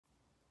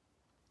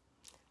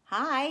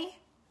Hi.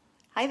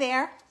 Hi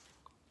there.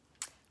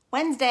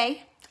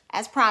 Wednesday,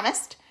 as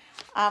promised.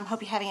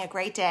 Hope you're having a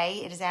great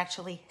day. It is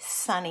actually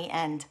sunny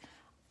and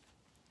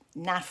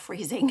not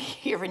freezing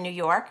here in New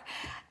York.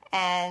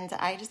 And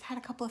I just had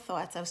a couple of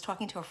thoughts. I was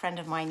talking to a friend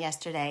of mine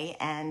yesterday,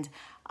 and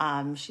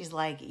she's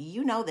like,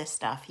 you know this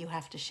stuff. You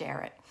have to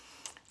share it.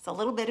 It's a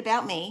little bit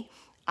about me.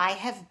 I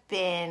have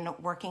been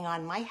working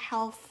on my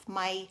health,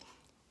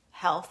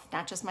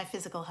 not just my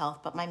physical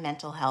health, but my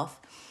mental health,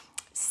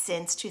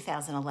 since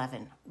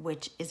 2011,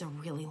 which is a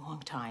really long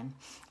time.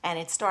 And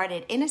it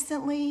started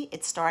innocently.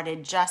 It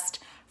started just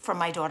from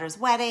my daughter's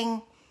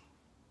wedding,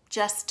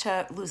 just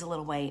to lose a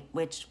little weight,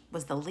 which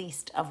was the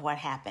least of what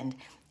happened.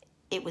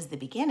 It was the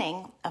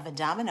beginning of a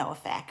domino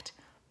effect,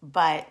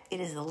 but it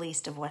is the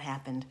least of what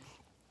happened.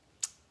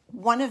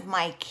 One of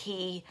my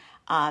key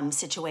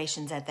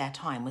situations at that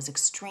time was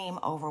extreme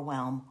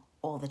overwhelm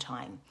all the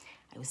time.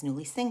 I was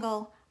newly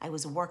single. I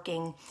was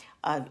working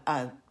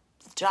a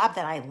job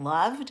that I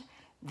loved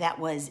that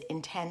was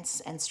intense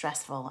and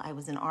stressful. I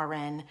was an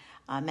RN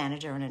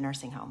manager in a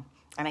nursing home,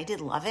 and I did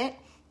love it,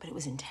 but it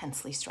was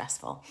intensely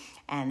stressful.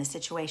 And the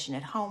situation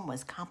at home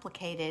was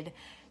complicated.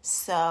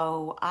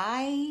 So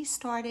I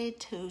started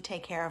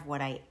taking care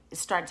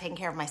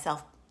of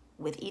myself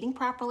with eating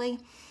properly,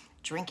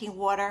 drinking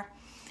water.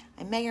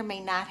 I may or may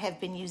not have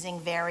been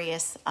using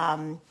various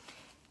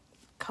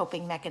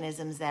coping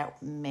mechanisms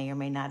that may or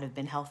may not have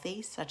been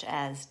healthy, such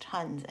as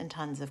tons and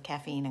tons of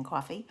caffeine and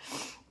coffee.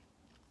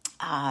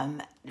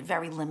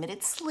 Very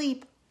limited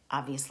sleep,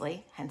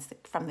 obviously, hence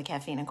from the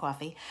caffeine and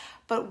coffee.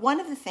 But one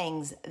of the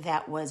things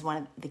that was one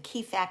of the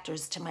key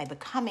factors to my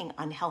becoming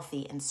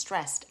unhealthy and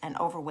stressed and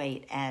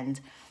overweight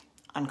and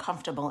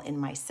uncomfortable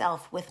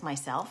with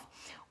myself,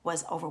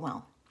 was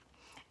overwhelm.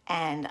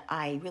 And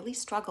I really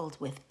struggled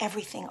with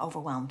everything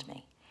overwhelmed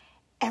me.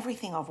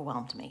 Everything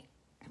overwhelmed me.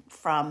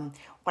 From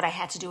what I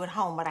had to do at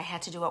home, what I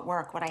had to do at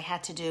work, what I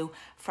had to do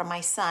for my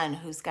son,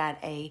 who's got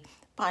a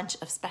bunch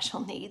of special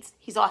needs.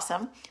 He's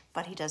awesome,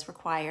 but he does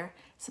require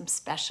some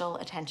special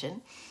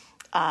attention.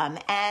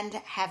 And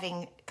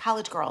having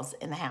college girls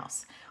in the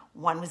house.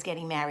 One was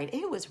getting married.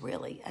 It was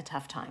really a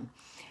tough time.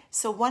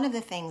 So one of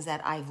the things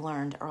that I've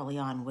learned early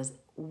on was,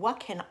 what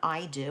can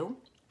I do?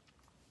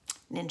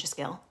 Ninja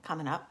skill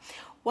coming up.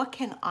 What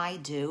can I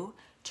do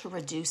to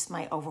reduce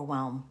my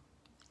overwhelm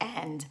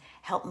and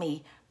help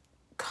me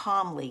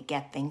calmly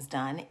get things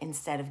done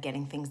instead of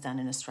getting things done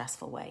in a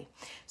stressful way?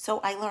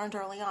 So I learned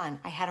early on,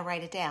 I had to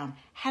write it down,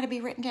 had to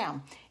be written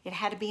down. It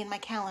had to be in my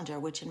calendar,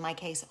 which in my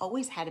case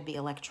always had to be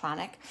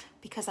electronic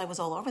because I was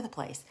all over the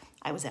place.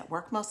 I was at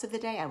work most of the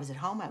day. I was at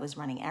home. I was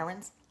running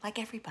errands like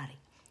everybody.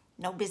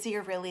 No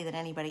busier really than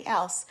anybody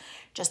else,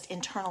 just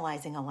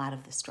internalizing a lot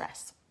of the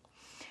stress.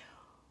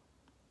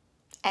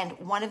 And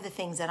one of the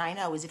things that I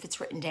know is if it's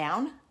written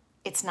down,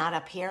 it's not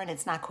up here and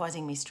it's not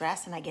causing me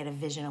stress, and I get a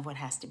vision of what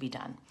has to be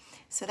done.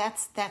 So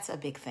that's a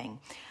big thing.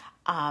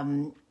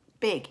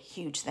 Big,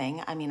 huge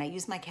thing. I mean, I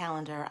use my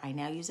calendar. I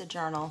now use a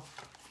journal.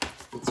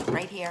 It's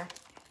right here.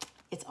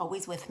 It's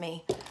always with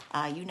me.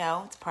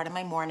 It's part of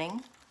my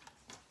morning,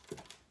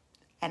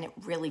 and it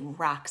really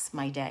rocks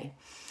my day.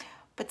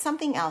 But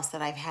something else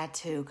that I've had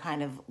to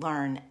kind of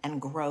learn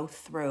and grow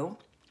through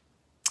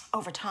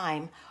over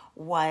time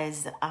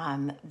was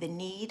the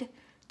need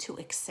to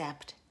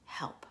accept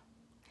help.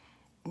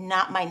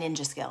 Not my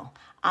ninja skill.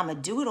 I'm a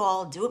do it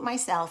all, do it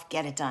myself,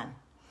 get it done.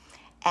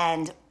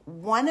 And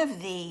one of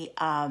the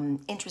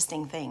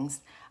interesting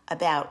things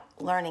about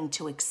learning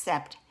to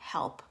accept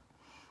help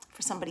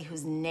for somebody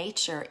whose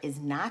nature is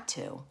not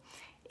to,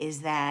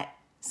 is that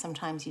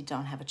sometimes you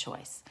don't have a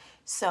choice.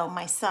 So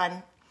my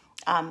son,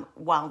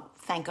 while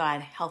thank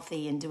God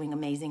healthy and doing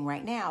amazing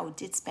right now,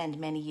 did spend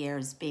many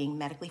years being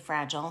medically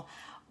fragile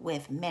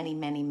with many,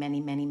 many, many,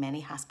 many,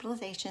 many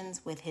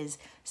hospitalizations with his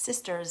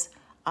sisters,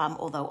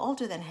 although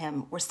older than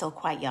him, were still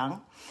quite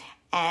young.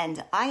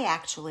 And I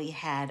actually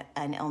had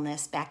an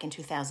illness back in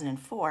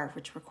 2004,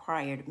 which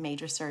required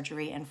major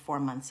surgery and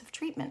 4 months of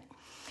treatment.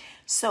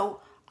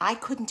 So I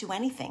couldn't do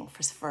anything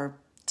for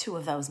 2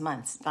 of those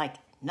months, like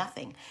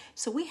nothing.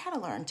 So we had to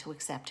learn to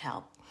accept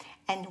help.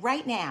 And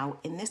right now,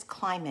 in this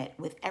climate,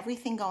 with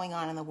everything going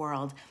on in the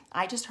world,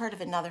 I just heard of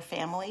another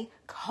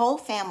whole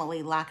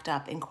family locked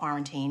up in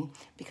quarantine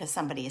because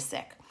somebody is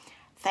sick.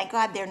 Thank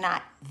God they're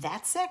not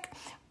that sick,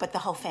 but the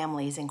whole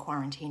family is in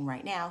quarantine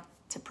right now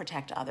to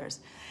protect others.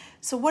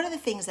 So one of the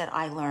things that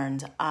I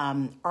learned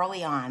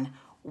early on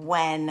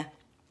when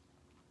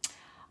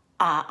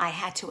I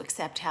had to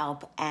accept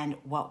help and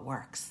what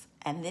works.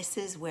 And this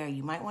is where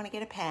you might want to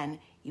get a pen.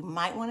 You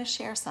might want to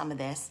share some of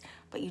this,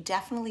 but you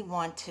definitely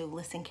want to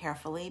listen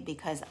carefully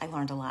because I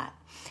learned a lot.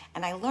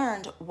 And I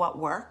learned what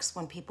works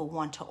when people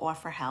want to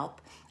offer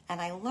help.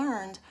 And I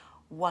learned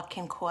what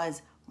can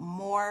cause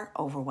more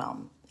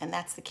overwhelm. And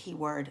that's the key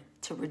word,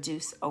 to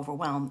reduce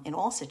overwhelm in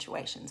all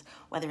situations,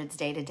 whether it's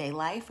day-to-day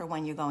life or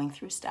when you're going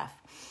through stuff.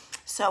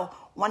 So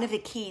one of the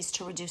keys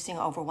to reducing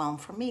overwhelm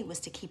for me was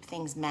to keep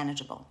things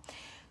manageable.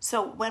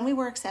 So when we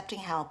were accepting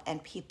help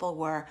and people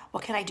were,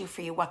 what can I do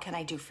for you? What can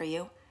I do for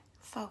you?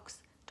 Folks,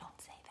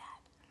 don't say that.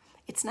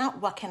 It's It's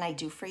not what can I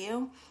do for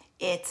you?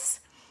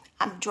 It's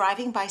I'm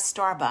driving by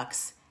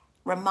Starbucks.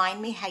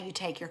 Remind me how you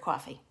take your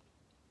coffee.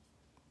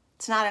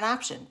 It's not an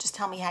option. Just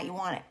tell me how you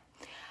want it.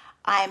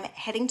 I'm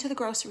heading to the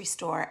grocery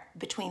store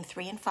between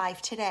 3 and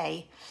 5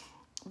 today.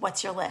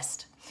 What's your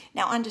list?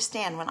 Now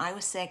understand, when I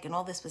was sick and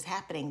all this was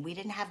happening, we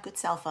didn't have good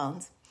cell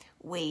phones.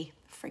 We,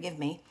 forgive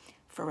me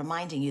for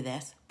reminding you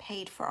this,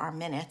 paid for our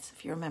minutes,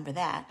 if you remember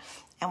that.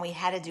 And we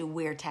had to do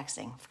weird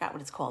texting. I forgot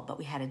what it's called, but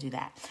we had to do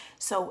that.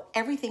 So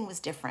everything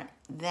was different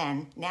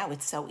then. Now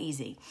it's so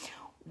easy.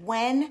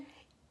 When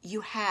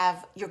you're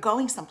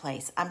going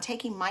someplace, I'm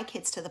taking my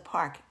kids to the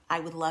park.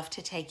 I would love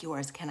to take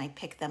yours. Can I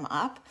pick them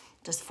up?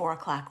 Does 4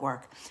 o'clock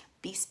work?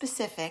 Be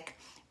specific,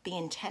 be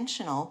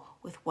intentional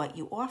with what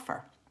you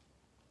offer.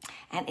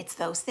 And it's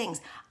those things.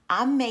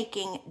 I'm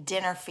making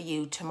dinner for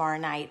you tomorrow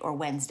night or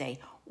Wednesday.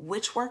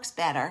 Which works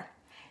better?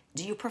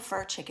 Do you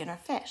prefer chicken or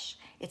fish?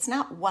 It's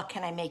not what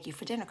can I make you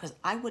for dinner, because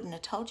I wouldn't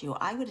have told you.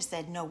 I would have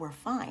said, no, we're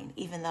fine,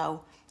 even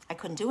though I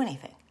couldn't do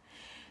anything.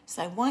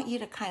 So I want you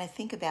to kind of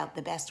think about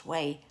the best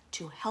way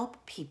to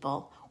help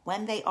people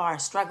when they are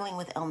struggling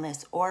with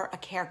illness or a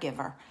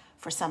caregiver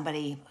for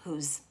somebody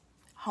who's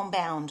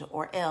homebound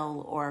or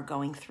ill or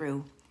going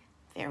through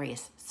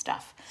various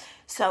stuff.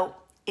 So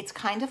it's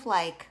kind of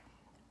like,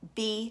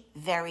 be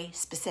very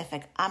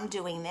specific. I'm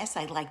doing this.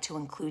 I'd like to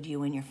include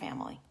you in your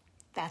family.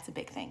 That's a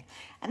big thing.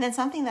 And then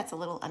something that's a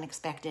little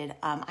unexpected.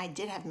 I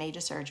did have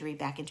major surgery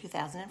back in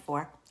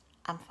 2004.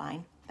 I'm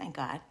fine, thank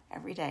God,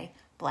 every day,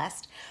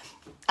 blessed.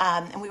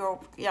 And we're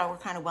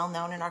kind of well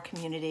known in our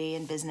community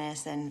and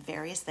business and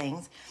various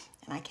things.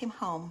 And I came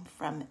home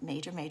from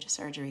major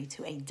surgery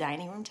to a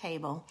dining room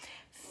table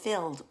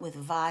filled with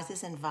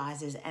vases and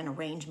vases and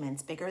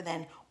arrangements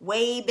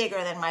way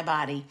bigger than my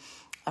body,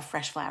 of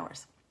fresh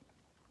flowers.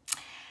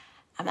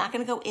 I'm not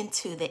going to go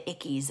into the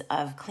ickies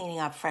of cleaning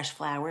up fresh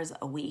flowers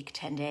a week,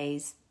 10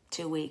 days,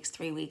 2 weeks,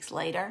 3 weeks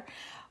later,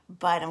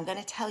 but I'm going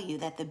to tell you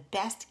that the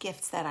best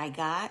gifts that I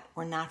got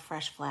were not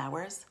fresh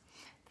flowers.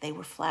 They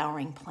were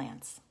flowering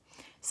plants.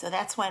 So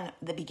that's when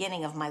the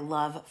beginning of my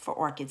love for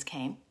orchids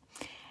came,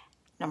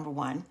 number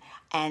one.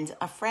 And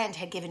a friend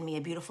had given me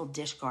a beautiful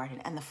dish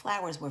garden, and the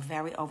flowers were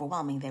very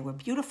overwhelming. They were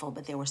beautiful,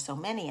 but there were so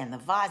many, and the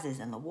vases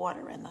and the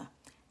water and the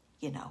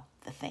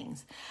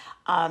things.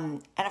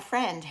 And a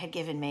friend had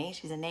given me,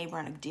 she's a neighbor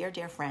and a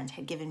dear friend,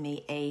 had given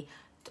me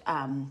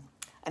an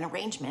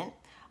arrangement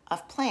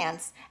of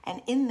plants,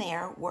 and in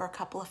there were a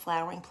couple of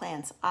flowering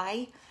plants.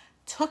 I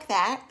took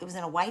that, it was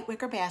in a white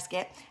wicker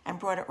basket, and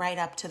brought it right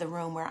up to the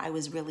room where I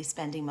was really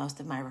spending most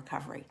of my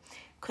recovery.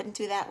 Couldn't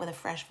do that with a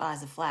fresh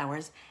vase of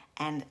flowers,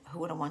 and who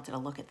would have wanted to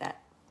look at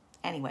that?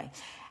 Anyway,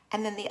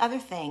 and then the other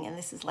thing, and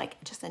this is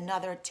like just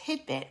another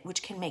tidbit,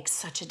 which can make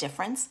such a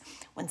difference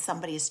when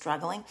somebody is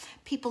struggling.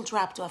 People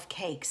dropped off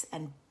cakes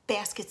and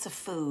baskets of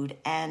food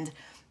and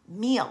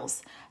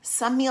meals.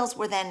 Some meals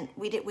were then,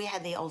 we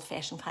had the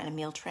old-fashioned kind of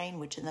meal train,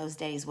 which in those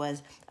days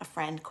was a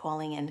friend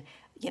calling and,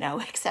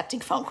 accepting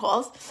phone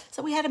calls.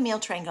 So we had a meal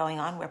train going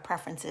on where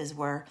preferences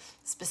were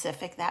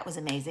specific. That was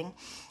amazing.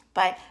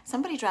 But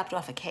somebody dropped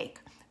off a cake,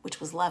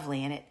 which was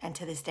lovely, and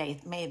to this day,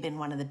 it may have been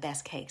one of the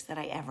best cakes that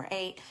I ever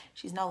ate.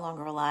 She's no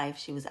longer alive.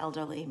 She was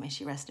elderly. May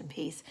she rest in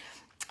peace.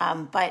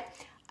 But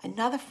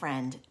another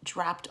friend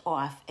dropped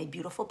off a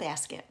beautiful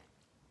basket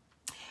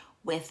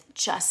with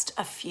just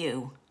a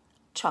few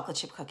chocolate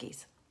chip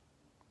cookies.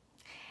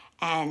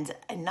 And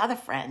another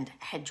friend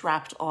had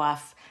dropped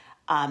off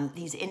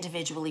these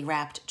individually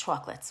wrapped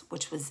chocolates,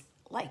 which was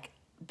like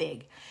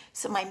big.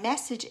 So my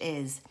message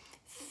is,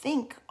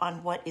 think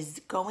on what is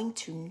going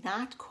to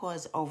not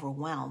cause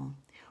overwhelm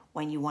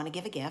when you want to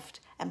give a gift.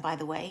 And by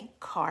the way,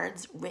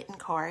 written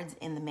cards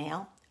in the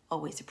mail,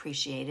 always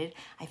appreciated.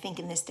 I think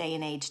in this day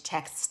and age,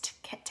 texts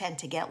tend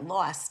to get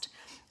lost.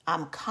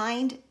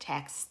 Kind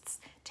texts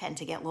tend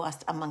to get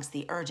lost amongst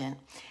the urgent.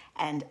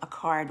 And a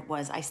card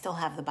I still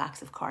have the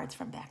box of cards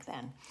from back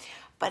then.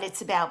 But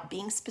it's about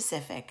being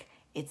specific.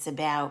 It's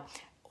about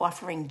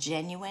offering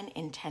genuine,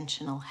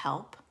 intentional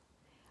help.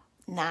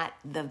 Not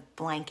the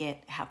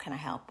blanket, how can I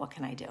help? What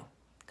can I do?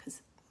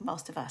 Because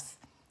most of us,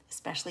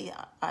 especially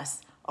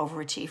us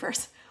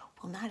overachievers,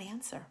 will not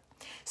answer.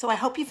 So I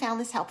hope you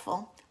found this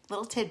helpful.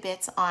 Little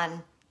tidbits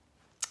on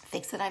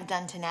things that I've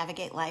done to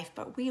navigate life.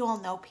 But we all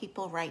know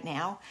people right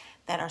now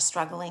that are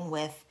struggling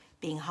with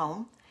being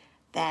home,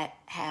 that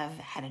have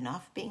had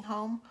enough being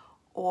home,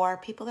 or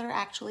people that are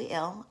actually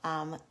ill.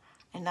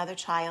 Another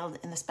child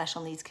in the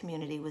special needs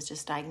community was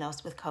just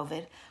diagnosed with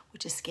COVID,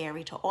 which is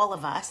scary to all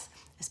of us,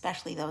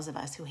 especially those of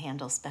us who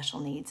handle special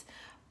needs.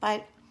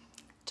 But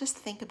just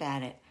think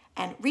about it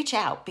and reach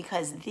out,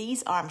 because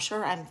I'm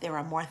sure there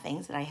are more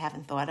things that I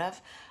haven't thought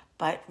of,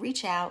 but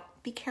reach out.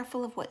 Be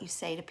careful of what you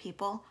say to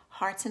people.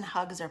 Hearts and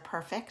hugs are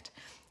perfect.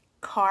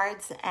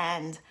 Cards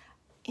and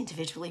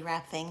individually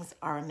wrapped things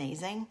are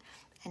amazing.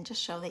 And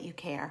just show that you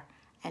care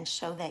and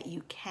show that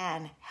you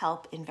can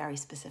help in very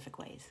specific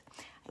ways.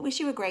 I wish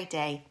you a great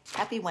day.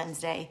 Happy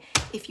Wednesday.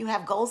 If you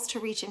have goals to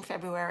reach in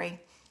February,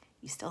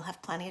 you still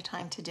have plenty of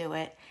time to do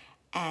it.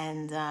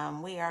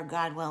 And we are,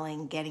 God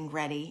willing, getting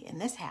ready in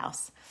this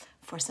house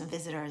for some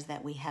visitors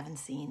that we haven't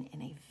seen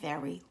in a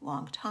very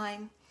long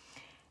time,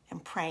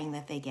 and praying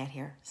that they get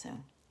here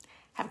soon.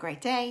 Have a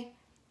great day.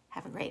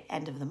 Have a great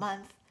end of the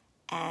month.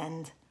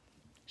 And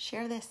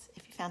share this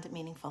if you found it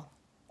meaningful.